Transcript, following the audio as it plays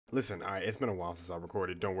Listen, alright, it's been a while since I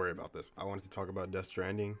recorded. Don't worry about this. I wanted to talk about Death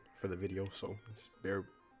Stranding for the video, so it's very...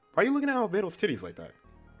 Why are you looking at Albedo's titties like that?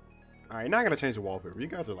 Alright, now I gotta change the wallpaper. You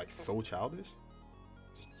guys are like so childish.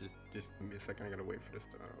 Just give me a second. I gotta wait for this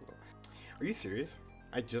to... Are you serious?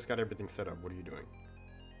 I just got everything set up. What are you doing?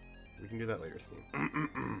 We can do that later,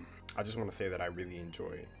 Steam. I just want to say that I really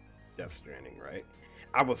enjoy Death Stranding, right?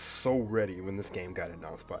 I was so ready when this game got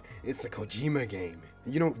announced, but it's a Kojima game.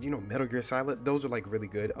 You know Metal Gear Solid? Those are like really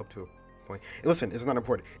good up to a point. Listen, it's not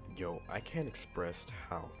important. Yo, I can't express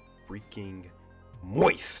how freaking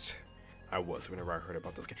moist I was whenever I heard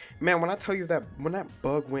about this game. Man, when I tell you that when that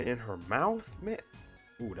bug went in her mouth, man.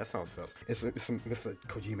 Ooh, that sounds sus. It's a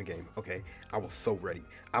Kojima game, okay? I was so ready.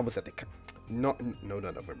 I was at the... No,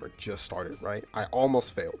 not November. Just started, right? I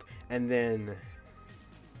almost failed. And then...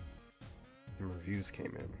 reviews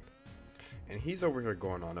came in. And he's over here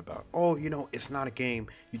going on about, oh, you know, it's not a game.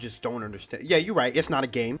 You just don't understand. Yeah, you're right. It's not a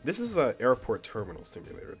game. This is an airport terminal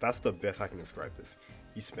simulator. That's the best I can describe this.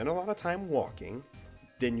 You spend a lot of time walking.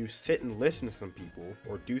 Then you sit and listen to some people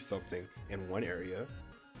or do something in one area.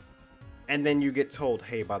 And then you get told,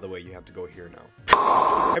 hey, by the way, you have to go here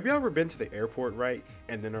now. Have you ever been to the airport, right?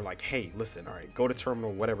 And then they're like, hey, listen, all right, go to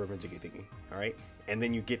terminal, whatever, thingy, all right? And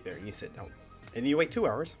then you get there and you sit down. And then you wait 2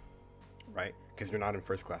 hours, right? Because you're not in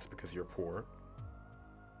first class because you're poor.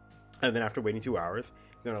 And then after waiting 2 hours,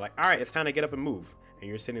 they're like, all right, it's time to get up and move. And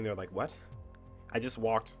you're sitting there like, what? I just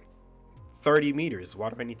walked 30 meters. Why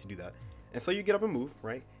do I need to do that? And so you get up and move,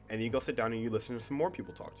 right? And then you go sit down and you listen to some more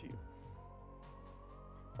people talk to you.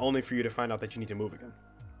 Only for you to find out that you need to move again.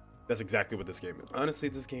 That's exactly what this game is. Honestly,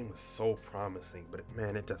 this game was so promising, but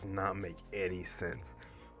man, it does not make any sense.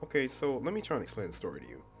 Okay, so let me try and explain the story to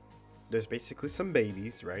you. There's basically some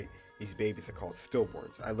babies, right? These babies are called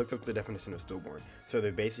stillborns. I looked up the definition of stillborn. So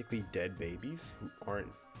they're basically dead babies who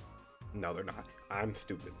aren't... No, they're not. I'm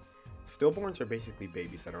stupid. Stillborns are basically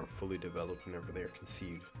babies that aren't fully developed whenever they are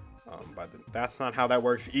conceived by the... That's not how that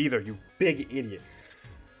works either, you big idiot.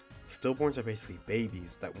 Stillborns are basically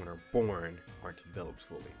babies that when are born aren't developed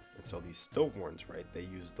fully. And so these stillborns, right, they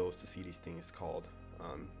use those to see these things called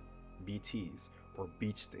BTs or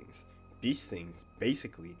beach things. Beach things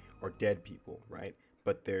basically are dead people, right?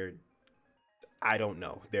 But they're, I don't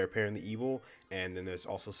know, they're apparently evil. And then there's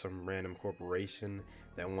also some random corporation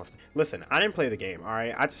that wants to... Listen, I didn't play the game, all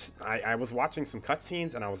right? I was watching some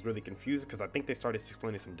cutscenes and I was really confused because I think they started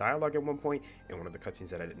explaining some dialogue at one point in one of the cutscenes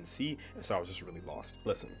that I didn't see. And so I was just really lost.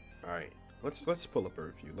 Listen, all right, let's pull up a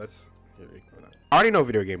review. I already know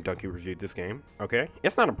Video Game Donkey reviewed this game, okay?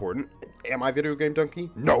 It's not important. Am I Video Game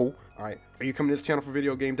Donkey? No. All right, are you coming to this channel for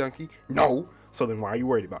Video Game Donkey? No. So then why are you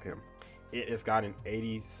worried about him? It has got an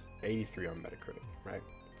 83 on Metacritic, right?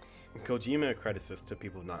 And Kojima accredits this to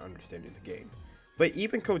people not understanding the game. But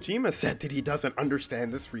even Kojima said that he doesn't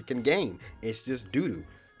understand this freaking game. It's just doo-doo.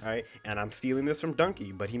 Alright, and I'm stealing this from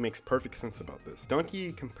Donkey, but he makes perfect sense about this.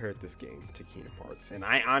 Donkey compared this game to Kingdom Hearts, and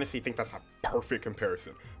I honestly think that's a perfect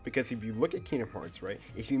comparison. Because if you look at Kingdom Hearts, right,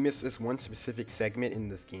 if you miss this one specific segment in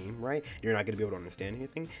this game, right, you're not going to be able to understand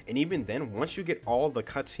anything. And even then, once you get all the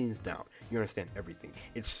cutscenes down, you understand everything.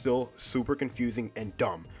 It's still super confusing and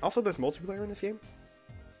dumb. Also, there's multiplayer in this game.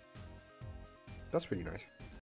 That's pretty nice.